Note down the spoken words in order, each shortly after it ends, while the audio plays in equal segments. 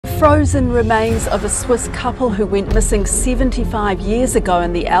Frozen remains of a Swiss couple who went missing 75 years ago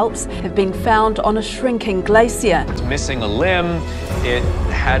in the Alps have been found on a shrinking glacier. It's missing a limb. It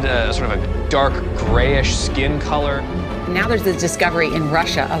had a sort of a dark grayish skin color. Now there's this discovery in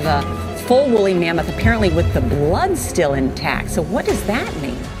Russia of a full woolly mammoth, apparently with the blood still intact. So what does that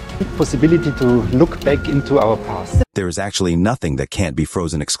mean? Possibility to look back into our past. There is actually nothing that can't be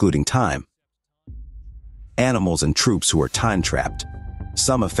frozen excluding time. Animals and troops who are time-trapped.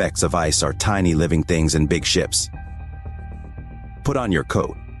 Some effects of ice are tiny living things in big ships. Put on your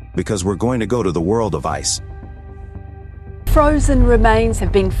coat, because we're going to go to the world of ice. Frozen remains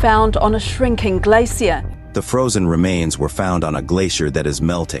have been found on a shrinking glacier. The frozen remains were found on a glacier that is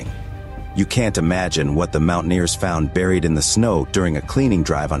melting. You can't imagine what the mountaineers found buried in the snow during a cleaning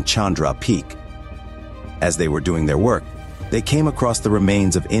drive on Chandra Peak. As they were doing their work, they came across the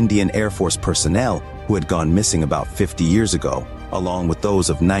remains of Indian Air Force personnel who had gone missing about 50 years ago, along with those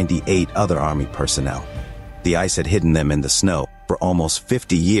of 98 other Army personnel. The ice had hidden them in the snow for almost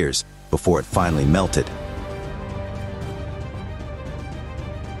 50 years before it finally melted.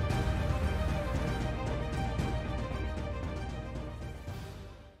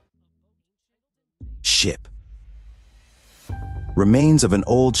 Ship. Remains of an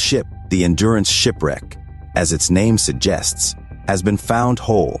old ship, the Endurance Shipwreck, as its name suggests, has been found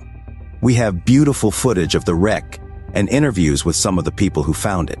whole. We have beautiful footage of the wreck and interviews with some of the people who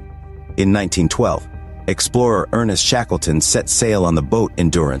found it. In 1912, explorer Ernest Shackleton set sail on the boat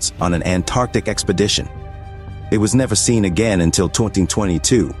Endurance on an Antarctic expedition. It was never seen again until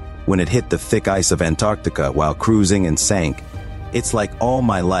 2022, when it hit the thick ice of Antarctica while cruising and sank. It's like all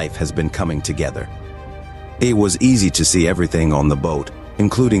my life has been coming together. It was easy to see everything on the boat,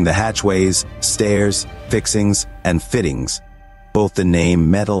 including the hatchways, stairs, fixings, and fittings. Both the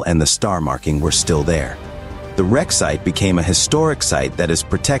name, metal, and the star marking were still there. The wreck site became a historic site that is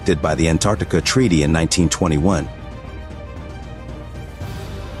protected by the Antarctica Treaty in 1921.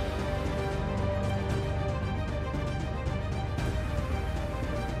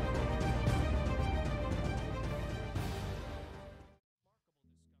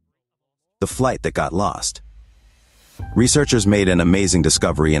 The flight that got lost. Researchers made an amazing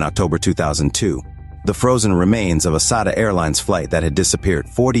discovery in October 2002. The frozen remains of a SATA Airlines flight that had disappeared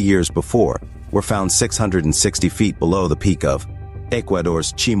 40 years before were found 660 feet below the peak of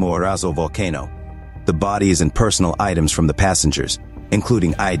Ecuador's Chimborazo volcano. The bodies and personal items from the passengers,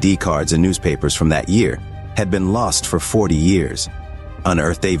 including ID cards and newspapers from that year, had been lost for 40 years.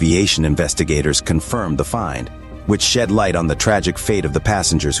 Unearthed aviation investigators confirmed the find, which shed light on the tragic fate of the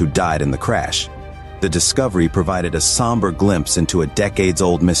passengers who died in the crash. The discovery provided a somber glimpse into a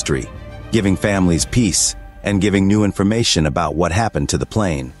decades-old mystery, giving families peace and giving new information about what happened to the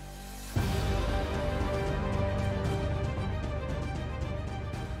plane.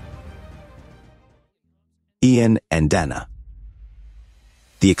 Ian and Dana.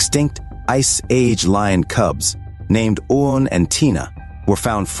 The extinct Ice Age lion cubs, named Oon and Tina, were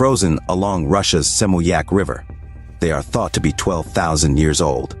found frozen along Russia's Semilyak River. They are thought to be 12,000 years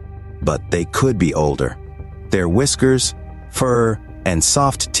old, but they could be older. Their whiskers, fur, and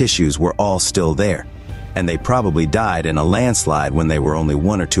soft tissues were all still there, and they probably died in a landslide when they were only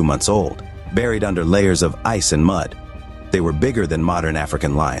 1 or 2 months old, buried under layers of ice and mud. They were bigger than modern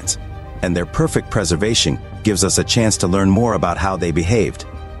African lions, and their perfect preservation gives us a chance to learn more about how they behaved.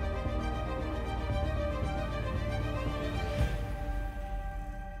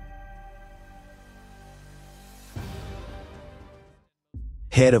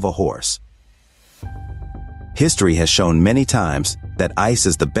 Head of a horse. History has shown many times that ice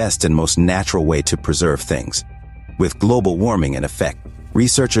is the best and most natural way to preserve things. With global warming in effect,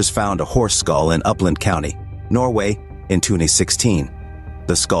 researchers found a horse skull in Upland County, Norway, in 2016.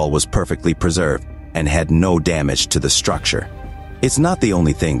 The skull was perfectly preserved and had no damage to the structure. It's not the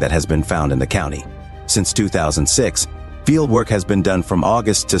only thing that has been found in the county. Since 2006, field work has been done from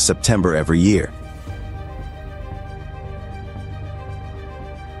August to September every year.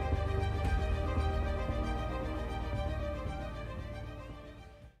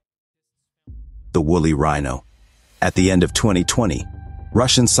 The woolly rhino. At the end of 2020,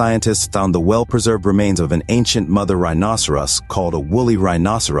 Russian scientists found the well-preserved remains of an ancient mother rhinoceros called a woolly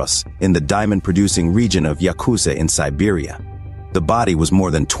rhinoceros in the diamond-producing region of Yakutia in Siberia. The body was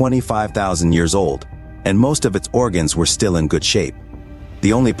more than 25,000 years old, and most of its organs were still in good shape.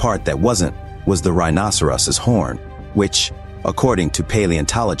 The only part that wasn't was the rhinoceros's horn, which, according to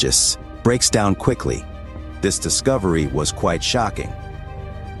paleontologists, breaks down quickly. This discovery was quite shocking.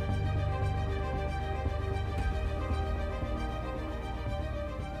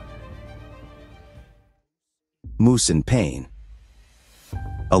 Moose in pain.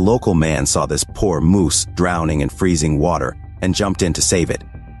 A local man saw this poor moose drowning in freezing water and jumped in to save it.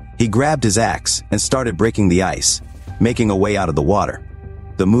 He grabbed his axe and started breaking the ice, making a way out of the water.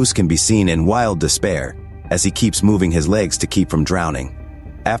 The moose can be seen in wild despair as he keeps moving his legs to keep from drowning.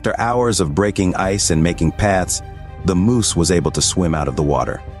 After hours of breaking ice and making paths, the moose was able to swim out of the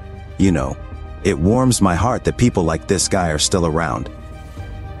water. You know, it warms my heart that people like this guy are still around.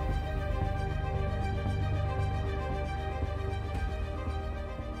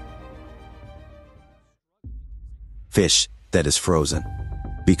 Fish that is frozen.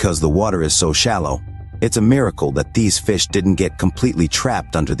 Because the water is so shallow, it's a miracle that these fish didn't get completely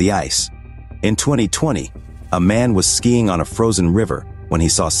trapped under the ice. In 2020, a man was skiing on a frozen river when he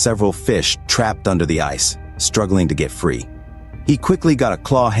saw several fish trapped under the ice, struggling to get free. He quickly got a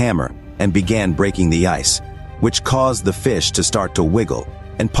claw hammer and began breaking the ice, which caused the fish to start to wiggle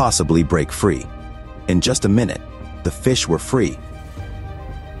and possibly break free. In just a minute, the fish were free.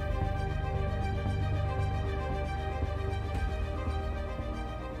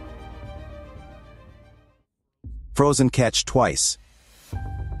 Frozen catch twice.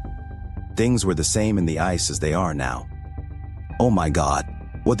 Things were the same in the ice as they are now. Oh my God,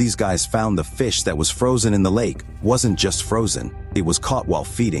 what these guys found, the fish that was frozen in the lake wasn't just frozen, it was caught while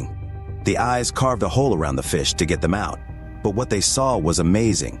feeding. The eyes carved a hole around the fish to get them out. But what they saw was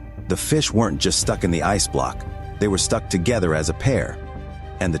amazing. The fish weren't just stuck in the ice block, they were stuck together as a pair.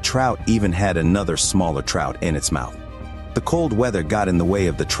 And the trout even had another smaller trout in its mouth. The cold weather got in the way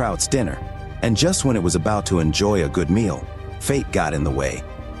of the trout's dinner. And just when it was about to enjoy a good meal, fate got in the way.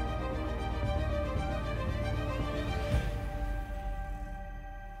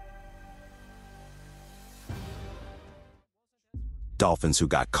 Dolphins who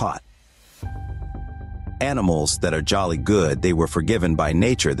got caught. Animals that are jolly good, they were forgiven by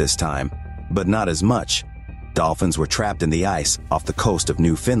nature this time, but not as much. Dolphins were trapped in the ice off the coast of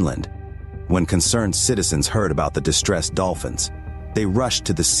Newfoundland. When concerned citizens heard about the distressed dolphins, they rushed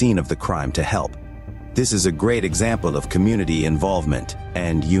to the scene of the crime to help. This is a great example of community involvement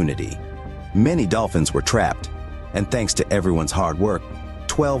and unity. Many dolphins were trapped, and thanks to everyone's hard work,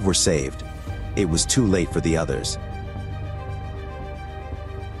 12 were saved. It was too late for the others.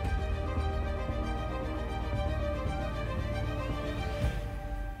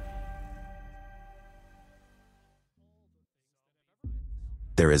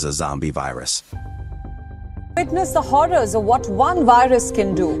 There is a zombie virus. Witness the horrors of what one virus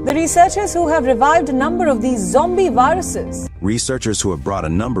can do. The researchers who have revived a number of these zombie viruses. Researchers who have brought a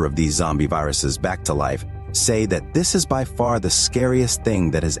number of these zombie viruses back to life say that this is by far the scariest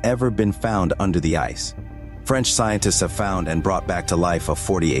thing that has ever been found under the ice. French scientists have found and brought back to life a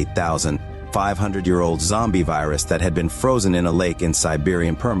 48,500-year-old zombie virus that had been frozen in a lake in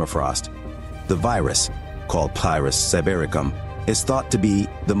Siberian permafrost. The virus, called Pyrus sibericum, is thought to be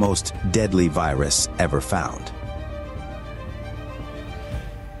the most deadly virus ever found.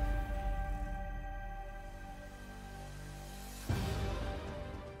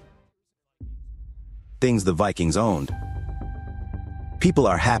 Things the Vikings owned. People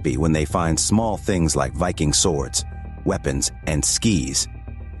are happy when they find small things like Viking swords, weapons, and skis.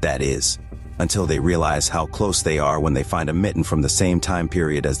 That is, until they realize how close they are when they find a mitten from the same time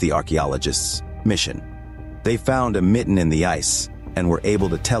period as the archaeologists' mission. They found a mitten in the ice and were able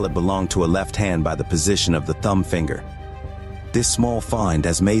to tell it belonged to a left hand by the position of the thumb finger. This small find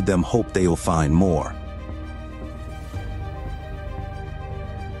has made them hope they will find more.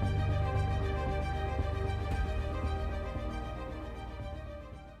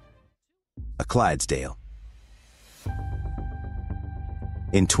 A Clydesdale.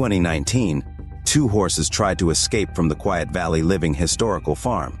 In 2019, 2 horses tried to escape from the Quiet Valley Living Historical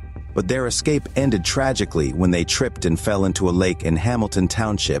Farm, but their escape ended tragically when they tripped and fell into a lake in Hamilton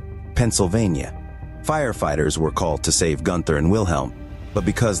Township, Pennsylvania. Firefighters were called to save Gunther and Wilhelm, but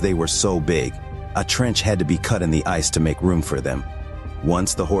because they were so big, a trench had to be cut in the ice to make room for them.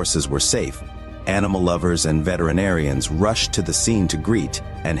 Once the horses were safe, animal lovers and veterinarians rushed to the scene to greet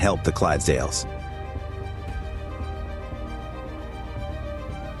and help the Clydesdales.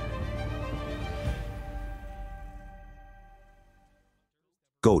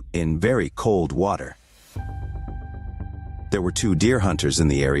 Goat in very cold water. There were 2 deer hunters in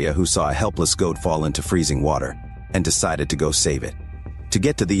the area who saw a helpless goat fall into freezing water and decided to go save it. To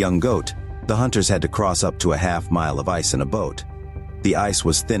get to the young goat, the hunters had to cross up to a half-mile of ice in a boat. The ice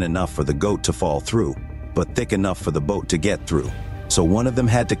was thin enough for the goat to fall through, but thick enough for the boat to get through, so one of them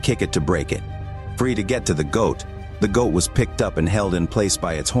had to kick it to break it. Free to get to the goat was picked up and held in place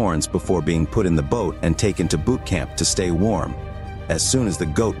by its horns before being put in the boat and taken to boot camp to stay warm. As soon as the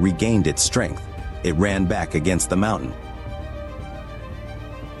goat regained its strength, it ran back against the mountain.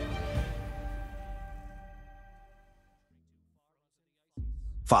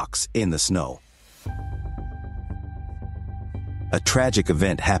 fox in the snow. A tragic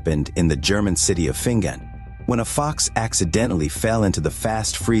event happened in the German city of Fingen, when a fox accidentally fell into the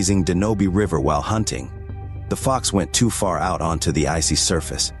fast-freezing Danube River while hunting. The fox went too far out onto the icy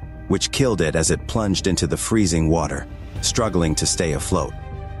surface, which killed it as it plunged into the freezing water, struggling to stay afloat.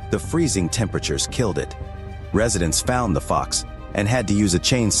 The freezing temperatures killed it. Residents found the fox and had to use a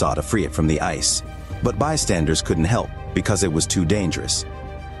chainsaw to free it from the ice, but bystanders couldn't help because it was too dangerous.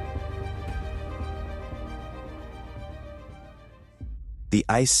 The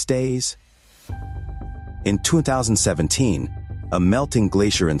ice stays. In 2017, a melting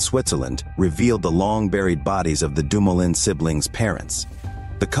glacier in Switzerland revealed the long-buried bodies of the Dumoulin siblings' parents.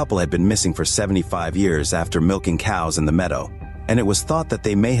 The couple had been missing for 75 years after milking cows in the meadow, and it was thought that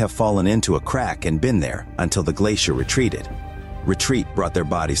they may have fallen into a crack and been there until the glacier retreated. Retreat brought their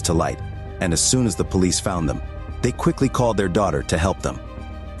bodies to light, and as soon as the police found them, they quickly called their daughter to help them.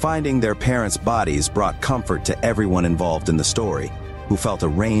 Finding their parents' bodies brought comfort to everyone involved in the story, who felt a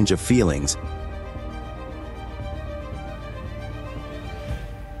range of feelings.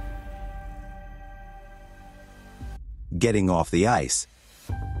 Getting off the ice.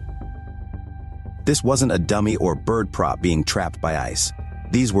 This wasn't a dummy or bird prop being trapped by ice.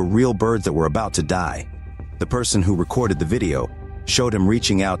 These were real birds that were about to die. The person who recorded the video showed him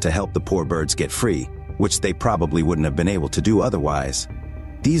reaching out to help the poor birds get free, which they probably wouldn't have been able to do otherwise.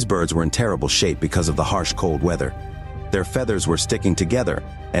 These birds were in terrible shape because of the harsh cold weather. Their feathers were sticking together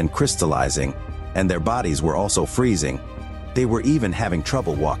and crystallizing, and their bodies were also freezing. They were even having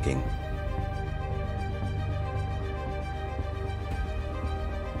trouble walking.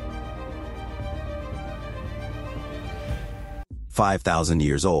 "5,000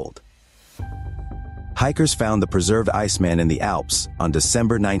 years old." Hikers found the preserved Iceman in the Alps on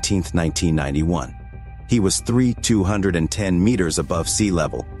December 19, 1991. He was 210 meters above sea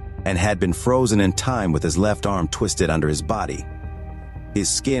level and had been frozen in time with his left arm twisted under his body. His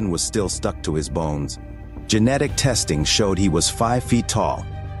skin was still stuck to his bones. Genetic testing showed he was 5 feet tall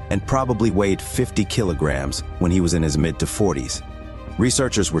and probably weighed 50 kilograms when he was in his mid to 40s.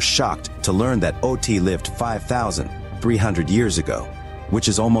 Researchers were shocked to learn that OT lived 5,300 years ago, which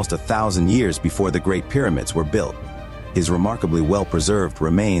is almost 1,000 years before the Great Pyramids were built. His remarkably well-preserved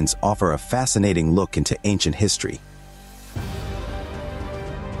remains offer a fascinating look into ancient history.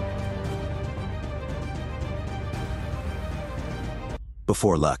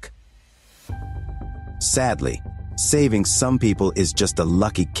 Before luck. Sadly, saving some people is just a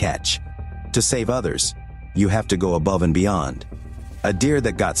lucky catch. To save others, you have to go above and beyond. A deer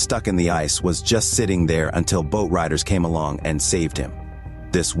that got stuck in the ice was just sitting there until boat riders came along and saved him.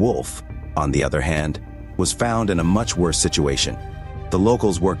 This wolf, on the other hand, was found in a much worse situation. The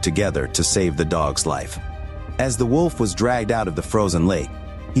locals worked together to save the dog's life. As the wolf was dragged out of the frozen lake,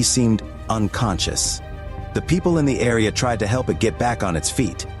 he seemed unconscious. The people in the area tried to help it get back on its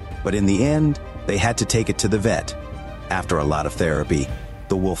feet, but in the end, they had to take it to the vet. After a lot of therapy,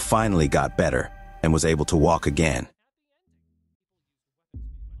 the wolf finally got better and was able to walk again.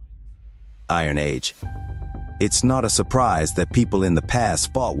 Iron Age. It's not a surprise that people in the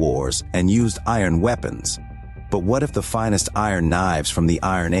past fought wars and used iron weapons. But what if the finest iron knives from the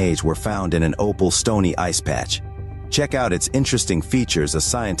Iron Age were found in an opal stony ice patch? Check out its interesting features. A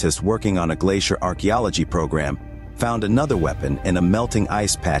scientist working on a glacier archaeology program found another weapon in a melting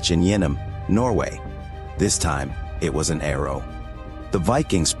ice patch in Gjennom, Norway. This time, it was an arrow. The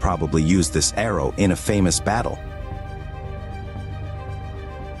Vikings probably used this arrow in a famous battle.